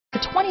The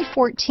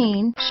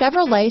 2014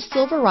 Chevrolet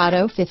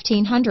Silverado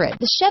 1500.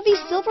 The Chevy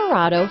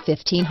Silverado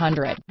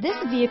 1500. This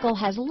vehicle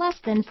has less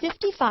than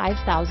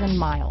 55,000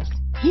 miles.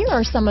 Here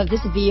are some of this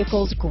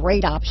vehicle's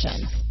great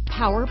options: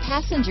 power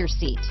passenger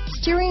seat,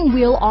 steering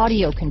wheel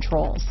audio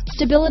controls,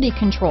 stability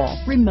control,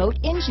 remote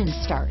engine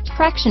start,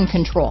 traction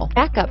control,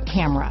 backup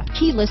camera,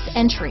 keyless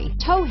entry,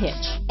 tow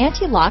hitch,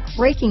 anti-lock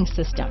braking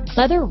system,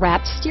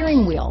 leather-wrapped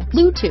steering wheel,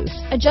 Bluetooth,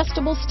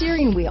 adjustable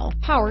steering wheel,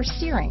 power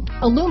steering,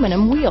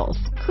 aluminum wheels,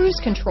 cruise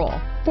control,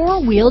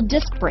 four-wheel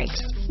disc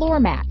brakes, floor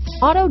mats,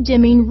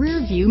 auto-dimming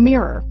rear view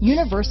mirror,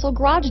 universal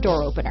garage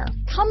door opener.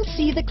 Come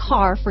see the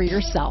car for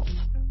yourself.